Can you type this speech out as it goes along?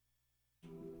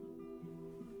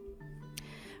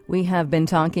We have been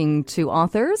talking to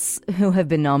authors who have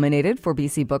been nominated for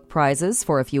BC Book Prizes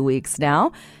for a few weeks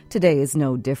now. Today is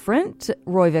no different.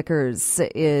 Roy Vickers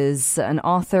is an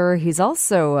author. He's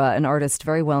also an artist,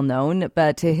 very well known,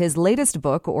 but his latest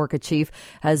book, Orca Chief,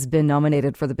 has been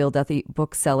nominated for the Bill Duthie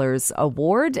Booksellers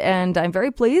Award. And I'm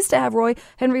very pleased to have Roy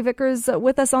Henry Vickers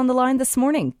with us on the line this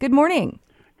morning. Good morning.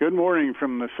 Good morning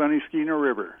from the sunny Skeena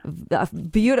River.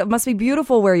 Must be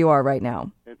beautiful where you are right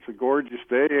now. It's a gorgeous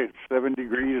day. It's 7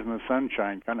 degrees in the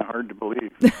sunshine. Kind of hard to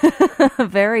believe.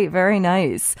 Very, very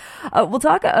nice. We'll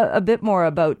talk a bit more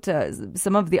about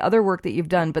some of the other work that you've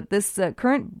done, but this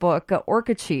current book,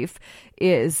 Orca Chief,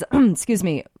 is, excuse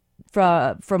me,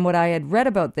 from what I had read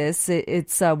about this,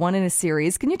 it's one in a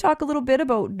series. Can you talk a little bit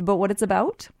about what it's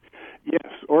about?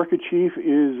 Yes, Orca Chief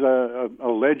is a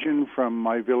legend from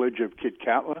my village of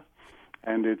Kitkatla,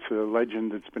 and it's a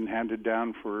legend that's been handed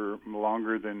down for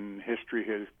longer than history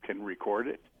can record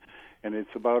it. And it's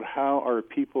about how our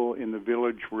people in the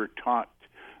village were taught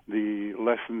the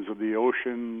lessons of the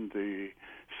ocean, the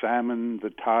salmon,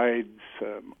 the tides,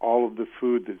 all of the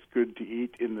food that's good to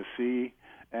eat in the sea,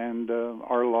 and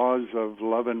our laws of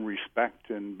love and respect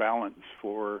and balance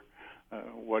for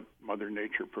what Mother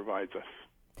Nature provides us.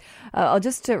 I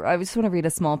just want to read a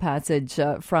small passage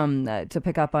to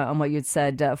pick up on what you'd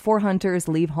said. 4 hunters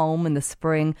leave home in the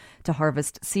spring to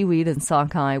harvest seaweed and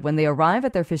sockeye. When they arrive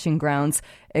at their fishing grounds,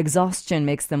 exhaustion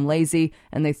makes them lazy,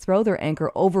 and they throw their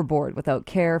anchor overboard without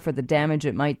care for the damage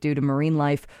it might do to marine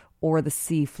life or the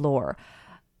sea floor.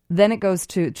 Then it goes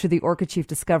to the Orca Chief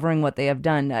discovering what they have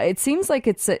done. It seems like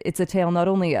it's a tale, not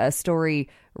only a story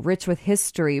rich with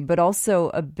history, but also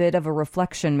a bit of a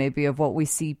reflection maybe of what we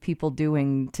see people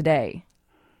doing today.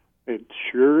 It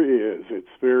sure is. It's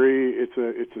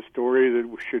a story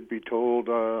that should be told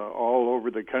all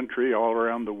over the country, all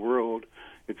around the world.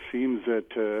 It seems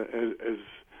that as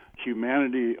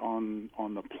humanity on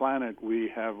the planet, we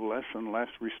have less and less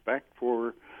respect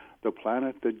for the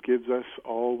planet that gives us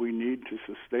all we need to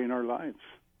sustain our lives.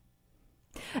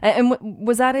 And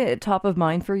was that top of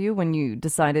mind for you when you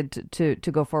decided to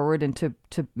go forward and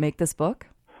to make this book?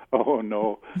 Oh,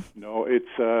 no.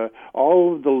 It's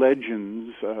all of the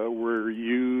legends were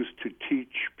used to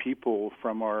teach people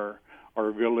from our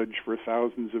village for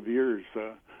thousands of years.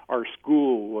 Our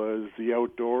school was the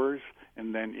outdoors,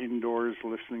 and then indoors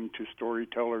listening to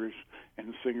storytellers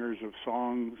and singers of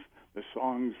songs, the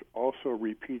songs also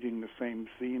repeating the same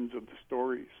themes of the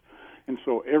stories. And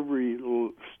so every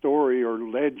story or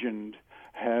legend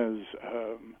has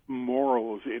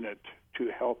morals in it to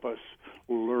help us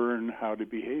learn how to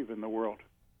behave in the world.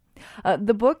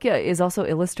 The book is also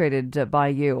illustrated by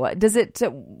you. Does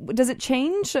it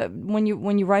change when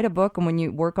you write a book and when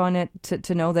you work on it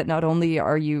to know that not only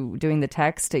are you doing the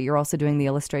text, you're also doing the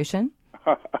illustration?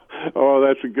 Oh,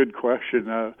 that's a good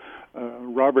question.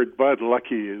 Robert Bud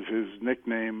Lucky is his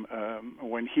nickname.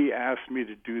 When he asked me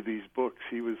to do these books,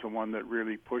 he was the one that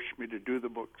really pushed me to do the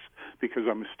books because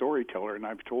I'm a storyteller and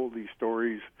I've told these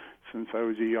stories since I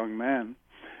was a young man.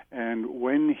 And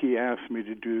when he asked me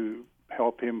to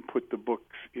help him put the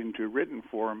books into written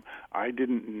form, I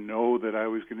didn't know that I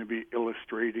was going to be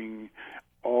illustrating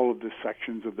all of the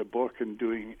sections of the book and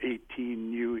doing 18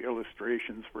 new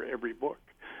illustrations for every book.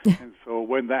 And so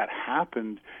when that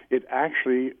happened, it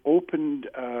actually opened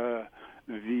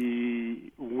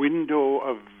the window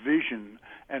of vision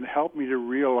and helped me to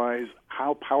realize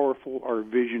how powerful our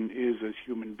vision is as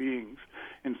human beings.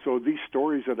 And so these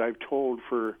stories that I've told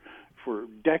for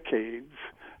decades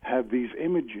have these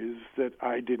images that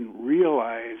I didn't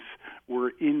realize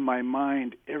were in my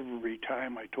mind every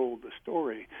time I told the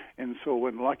story. And so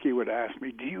when Lucky would ask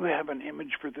me, "Do you have an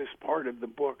image for this part of the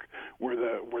book where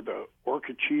the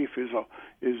Orca Chief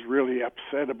is really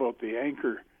upset about the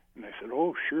anchor?" And I said,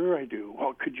 "Oh, sure I do."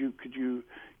 "Well, could you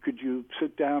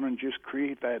sit down and just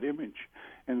create that image?"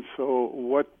 And so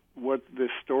what the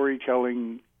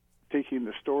storytelling, taking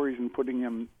the stories and putting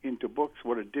them into books,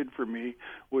 what it did for me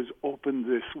was open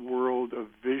this world of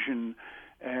vision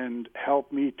and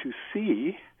help me to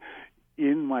see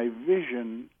in my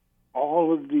vision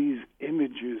all of these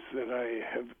images that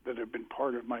have been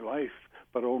part of my life,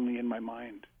 but only in my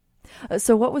mind.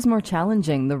 So what was more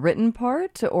challenging, the written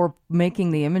part or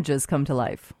making the images come to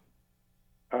life?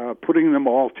 Putting them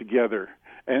all together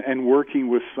and working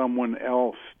with someone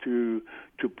else to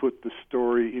put the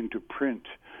story into print.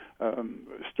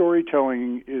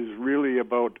 Storytelling is really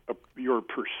about your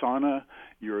persona,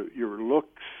 your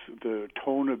looks, the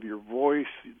tone of your voice,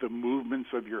 the movements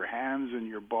of your hands and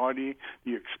your body,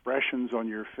 the expressions on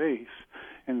your face.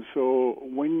 And so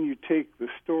when you take the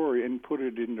story and put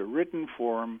it into written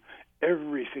form,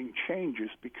 everything changes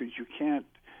because you can't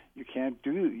you can't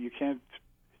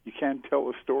tell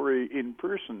a story in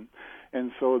person.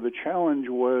 And so the challenge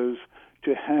was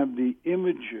to have the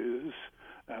images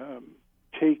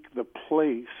take the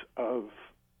place of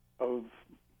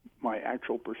my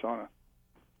actual persona.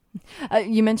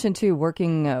 You mentioned, too,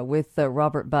 working with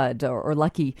Robert Budd, or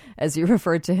Lucky, as you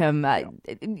referred to him.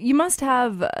 You must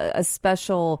have a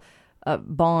special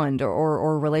bond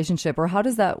or relationship, or how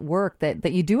does that work,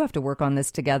 that you do have to work on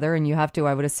this together, and you have to,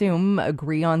 I would assume,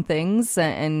 agree on things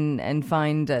and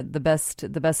find the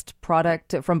best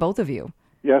product from both of you?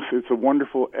 Yes, it's a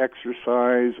wonderful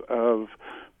exercise of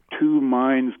two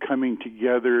minds coming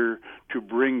together to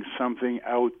bring something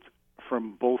out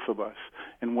from both of us.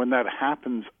 And when that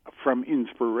happens from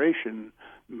inspiration,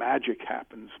 magic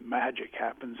happens. Magic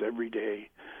happens every day.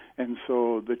 And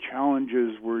so the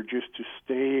challenges were just to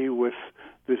stay with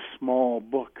this small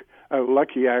book.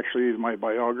 Lucky actually is my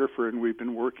biographer, and we've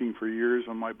been working for years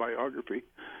on my biography.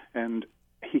 And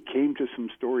he came to some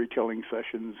storytelling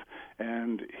sessions,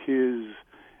 and his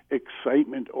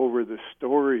excitement over the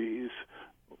stories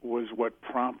was what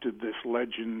prompted this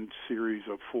legend series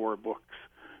of 4 books.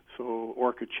 So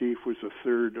Orca Chief was the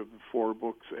third of the 4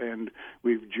 books, and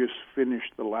we've just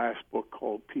finished the last book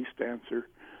called Peace Dancer,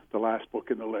 the last book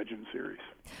in the legend series.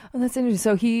 Oh, that's interesting.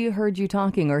 So he heard you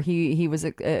talking, or he was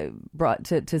brought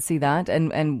to see that,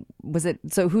 and was it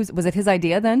was it his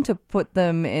idea then to put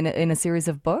them in a series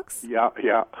of books? Yeah.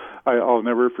 I'll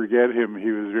never forget him.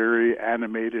 He was very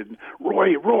animated.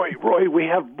 Roy, we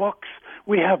have books.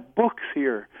 We have books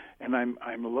here. And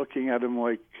I'm looking at him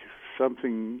like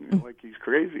something like he's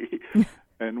crazy.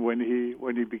 And when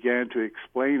he began to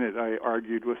explain it, I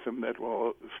argued with him that,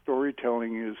 well,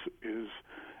 storytelling is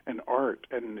an art,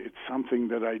 and it's something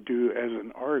that I do as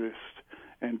an artist,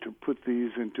 and to put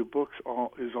these into books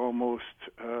is almost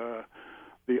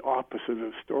the opposite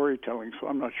of storytelling. So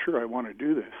I'm not sure I want to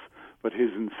do this. But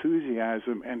his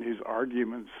enthusiasm and his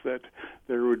arguments that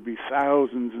there would be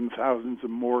thousands and thousands of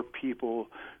more people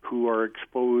who are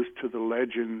exposed to the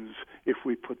legends if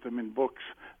we put them in books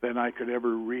than I could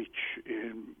ever reach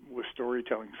with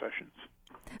storytelling sessions.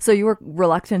 So you were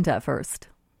reluctant at first?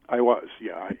 I was,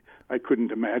 yeah. I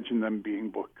couldn't imagine them being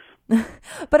books.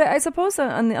 But I suppose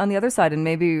on the other side, and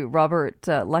maybe Robert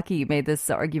Lucky made this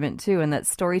argument too, and that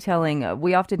storytelling,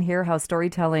 we often hear how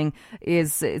storytelling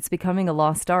it's becoming a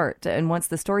lost art. And once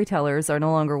the storytellers are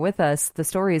no longer with us, the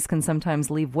stories can sometimes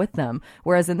leave with them.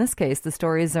 Whereas in this case, the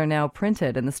stories are now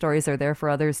printed, and the stories are there for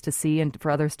others to see and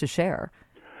for others to share.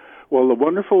 Well, the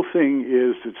wonderful thing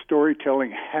is that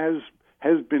storytelling has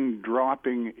been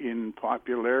dropping in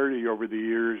popularity over the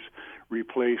years,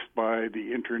 replaced by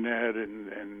the internet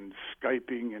and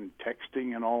Skyping and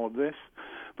texting and all of this.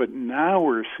 But now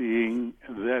we're seeing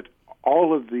that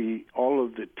all of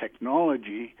the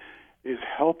technology is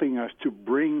helping us to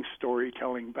bring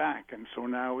storytelling back. And so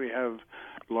now we have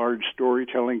large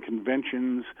storytelling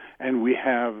conventions, and we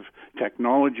have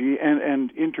technology and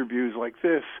interviews like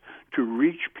this to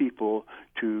reach people,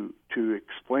 to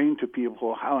explain to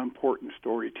people how important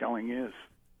storytelling is.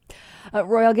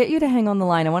 Roy, I'll get you to hang on the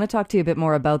line. I want to talk to you a bit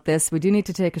more about this. We do need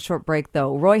to take a short break,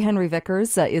 though. Roy Henry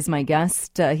Vickers is my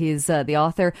guest. He's the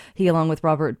author. He, along with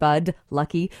Robert Budd,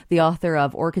 Lucky, the author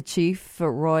of Orca Chief.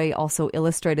 Roy also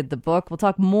illustrated the book. We'll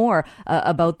talk more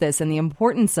about this and the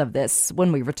importance of this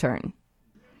when we return.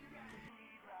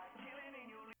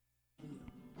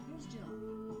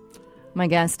 My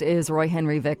guest is Roy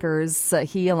Henry Vickers.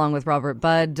 He, along with Robert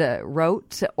Budd,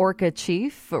 wrote Orca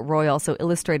Chief. Roy also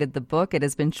illustrated the book. It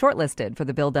has been shortlisted for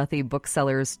the Bill Duthie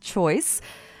Bookseller's Choice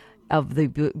of the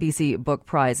BC Book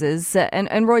Prizes.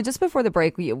 And Roy, just before the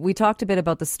break, we talked a bit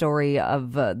about the story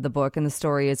of the book, and the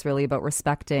story is really about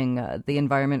respecting the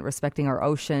environment, respecting our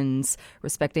oceans,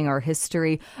 respecting our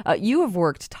history. You have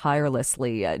worked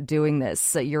tirelessly doing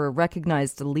this. You're a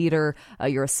recognized leader.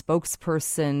 You're a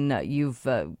spokesperson. You've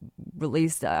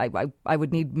released, I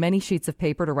would need many sheets of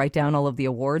paper to write down all of the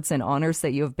awards and honors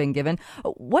that you have been given.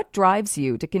 What drives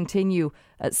you to continue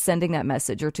sending that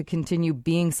message, or to continue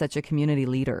being such a community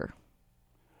leader?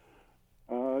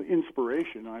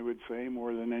 Inspiration, I would say,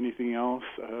 more than anything else.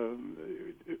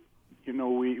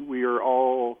 We are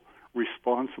all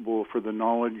responsible for the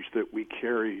knowledge that we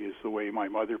carry, is the way my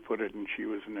mother put it, and she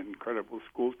was an incredible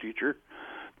school teacher.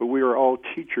 But we are all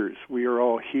teachers, we are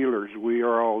all healers, we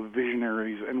are all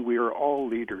visionaries, and we are all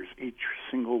leaders, each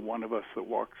single one of us that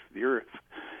walks the earth.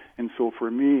 And so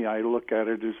for me, I look at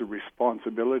it as a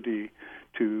responsibility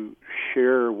to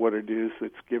share what it is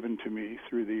that's given to me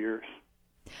through the years.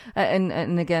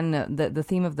 And again, the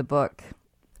theme of the book,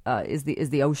 is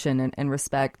the ocean and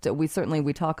respect. We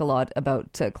talk a lot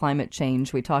about climate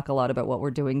change. We talk a lot about what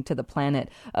we're doing to the planet.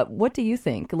 What do you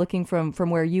think, looking from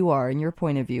where you are and your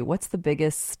point of view? What's the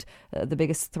biggest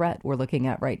threat we're looking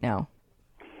at right now?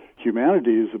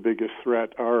 Humanity is the biggest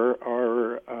threat.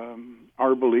 Our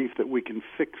belief that we can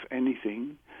fix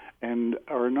anything, and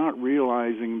are not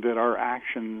realizing that our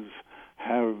actions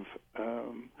have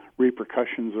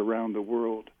repercussions around the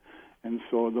world. And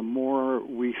so the more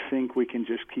we think we can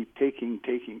just keep taking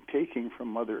from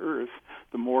Mother Earth,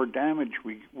 the more damage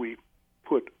we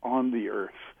put on the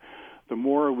Earth. The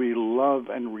more we love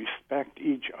and respect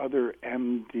each other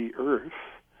and the Earth,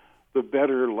 the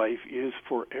better life is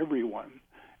for everyone.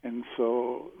 And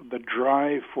so the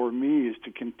drive for me is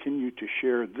to continue to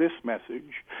share this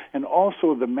message, and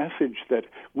also the message that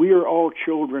we are all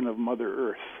children of Mother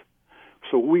Earth.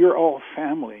 So we are all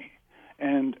family.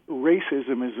 And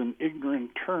racism is an ignorant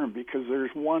term because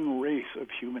there's one race of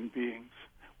human beings.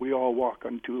 We all walk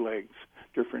on two legs,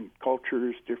 different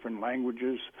cultures, different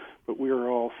languages, but we are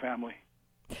all family.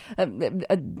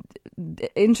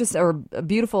 Interesting, or a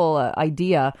beautiful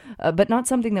idea, but not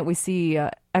something that we see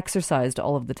exercised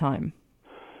all of the time.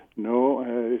 No,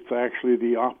 it's actually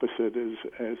the opposite.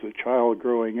 As a child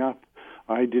growing up,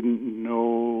 I didn't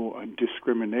know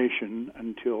discrimination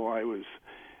until I was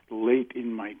late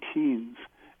in my teens.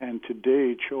 And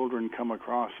today, children come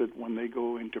across it when they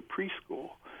go into preschool.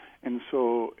 And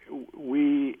so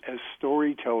we as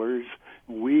storytellers,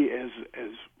 we as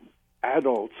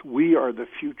adults, we are the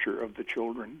future of the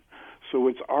children. So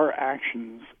it's our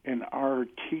actions and our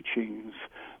teachings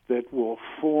that will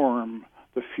form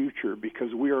the future,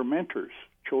 because we are mentors.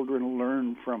 Children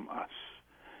learn from us.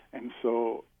 And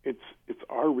so it's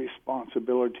our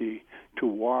responsibility to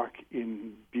walk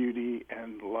in beauty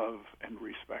and love and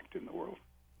respect in the world.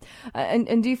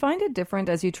 And do you find it different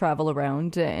as you travel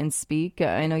around and speak?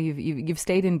 I know you've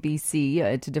stayed in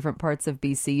BC, to different parts of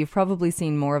BC. You've probably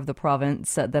seen more of the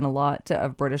province than a lot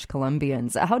of British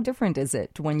Columbians. How different is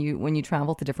it when you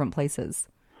travel to different places?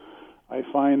 I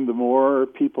find the more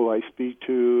people I speak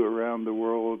to around the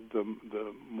world,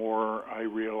 the more I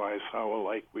realize how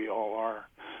alike we all are.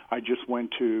 I just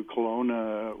went to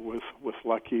Kelowna with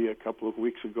Lucky a couple of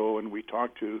weeks ago, and we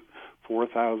talked to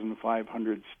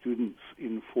 4,500 students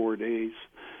in 4 days.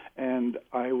 And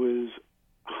I was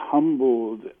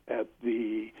humbled at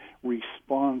the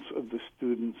response of the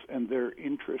students and their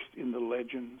interest in the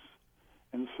legends.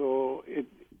 And so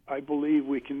I believe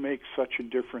we can make such a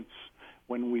difference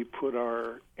when we put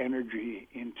our energy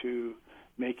into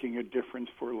making a difference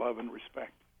for love and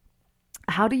respect.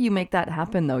 How do you make that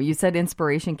happen, though? You said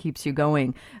inspiration keeps you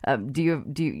going.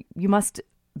 You must,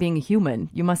 being a human,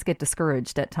 you must get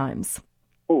discouraged at times.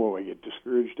 Oh, I get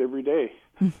discouraged every day.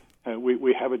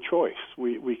 We have a choice.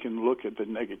 We can look at the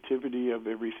negativity of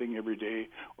everything every day,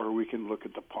 or we can look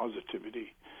at the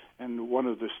positivity. And one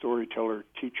of the storyteller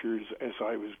teachers, as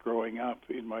I was growing up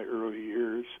in my early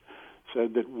years,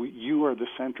 said that you are the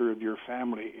center of your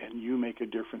family, and you make a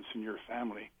difference in your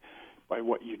family by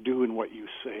what you do and what you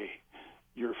say.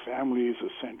 Your family is the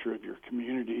center of your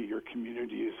community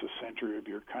is the center of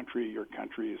your country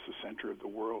is the center of the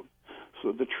world.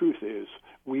 So the truth is,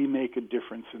 we make a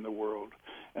difference in the world.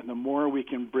 And the more we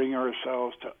can bring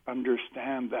ourselves to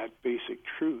understand that basic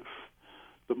truth,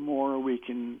 the more we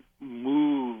can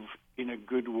move in a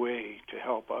good way to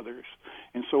help others.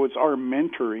 And so it's our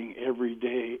mentoring every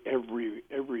day,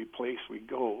 every place we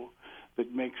go,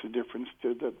 that makes a difference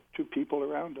to people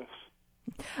around us.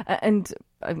 And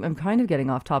I'm kind of getting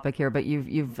off topic here, but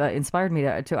you've inspired me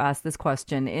to ask this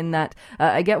question. In that,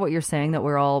 I get what you're saying, that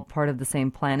we're all part of the same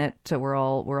planet. We're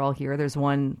all here. There's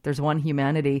one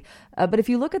humanity. But if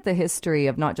you look at the history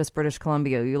of not just British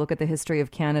Columbia, you look at the history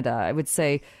of Canada, I would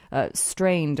say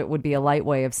strained would be a light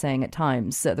way of saying at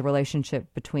times the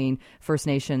relationship between First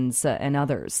Nations and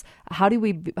others. How do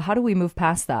we move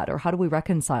past that, or how do we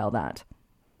reconcile that?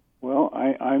 Well,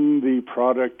 I'm the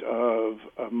product of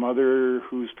a mother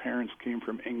whose parents came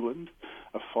from England,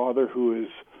 a father who is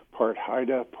part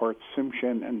Haida, part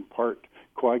Tsimshian, and part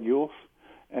Kwagulf,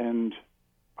 and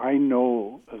I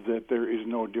know that there is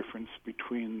no difference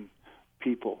between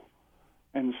people.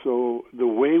 And so the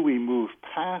way we move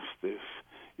past this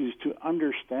is to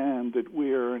understand that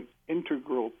we are an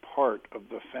integral part of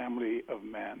the family of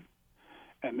man,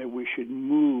 and that we should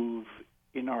move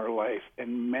in our life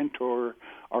and mentor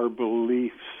our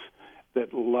beliefs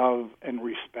that love and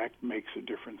respect makes a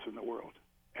difference in the world.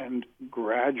 And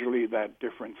gradually that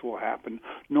difference will happen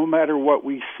no matter what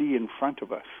we see in front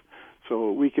of us.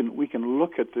 So we can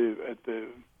look at the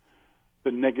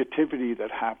negativity that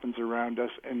happens around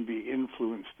us and be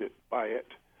influenced by it.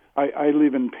 I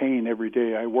live in pain every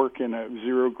day. I work in a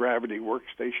zero-gravity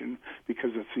workstation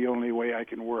because it's the only way I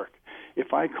can work.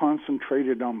 If I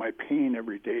concentrated on my pain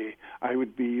every day, I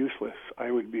would be useless. I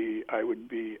would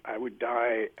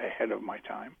die ahead of my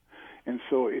time. And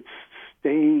so it's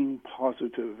staying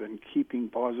positive and keeping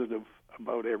positive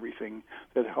about everything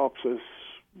that helps us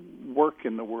work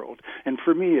in the world. And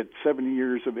for me, at 70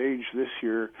 years of age this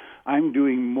year, I'm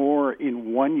doing more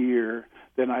in 1 year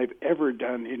than I've ever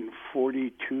done in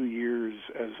 42 years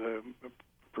as a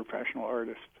professional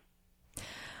artist.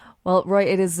 Well, Roy,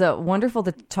 it is wonderful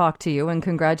to talk to you, and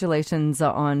congratulations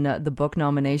on the book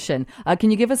nomination.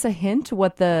 Can you give us a hint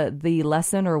what the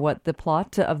lesson or what the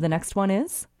plot of the next one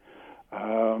is?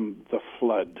 The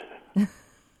flood.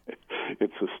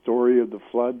 It's a story of the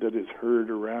flood that is heard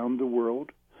around the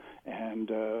world, and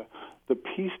the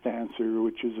Peace Dancer,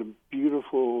 which is a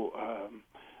beautiful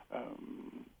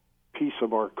piece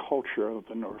of our culture of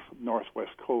the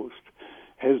Northwest Coast,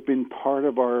 has been part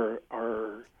of our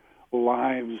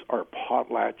lives, our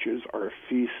potlatches, our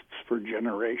feasts for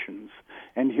generations.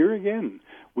 And here again,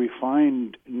 we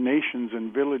find nations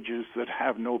and villages that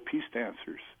have no peace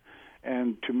dancers.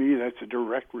 And to me, that's a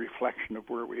direct reflection of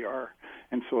where we are.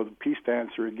 And so the Peace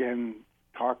Dancer, again,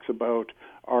 talks about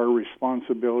our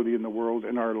responsibility in the world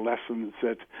and our lessons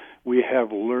that we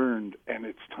have learned. And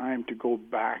it's time to go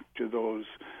back to those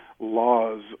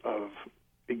laws of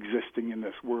existing in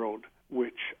this world,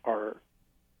 which are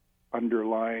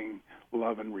underlying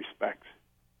love and respect.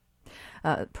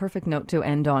 Perfect note to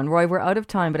end on. Roy, we're out of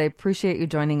time, but I appreciate you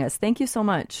joining us. Thank you so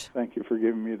much. Thank you for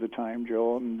giving me the time,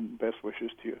 Jill, and best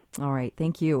wishes to you. All right,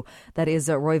 thank you. That is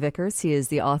Roy Vickers. He is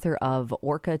the author of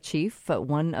Orca Chief,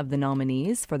 one of the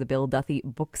nominees for the Bill Duthie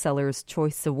Bookseller's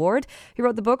Choice Award. He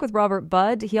wrote the book with Robert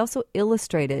Budd. He also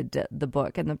illustrated the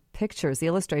book, and the pictures, the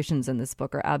illustrations in this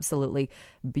book are absolutely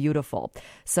beautiful.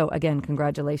 So again,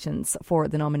 congratulations for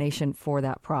the nomination for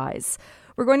that prize.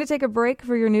 We're going to take a break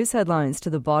for your news headlines to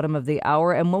the bottom of the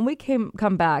hour. And when we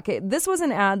come back, this was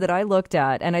an ad that I looked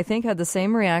at and I think had the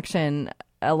same reaction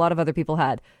a lot of other people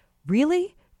had.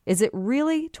 Really? Is it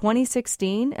really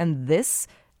 2016 and this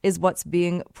is what's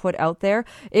being put out there?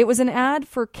 It was an ad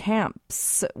for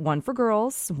camps, one for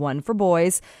girls, one for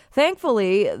boys.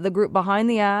 Thankfully, the group behind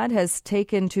the ad has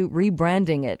taken to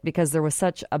rebranding it because there was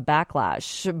such a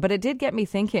backlash. But it did get me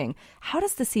thinking, how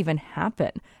does this even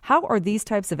happen? How are these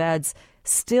types of ads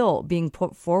still being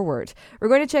put forward? We're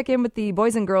going to check in with the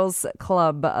Boys and Girls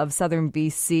Club of Southern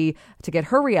BC to get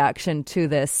her reaction to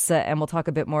this, and we'll talk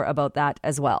a bit more about that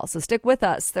as well. So stick with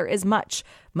us. There is much,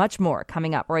 much more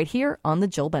coming up right here on The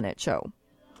Jill Bennett Show.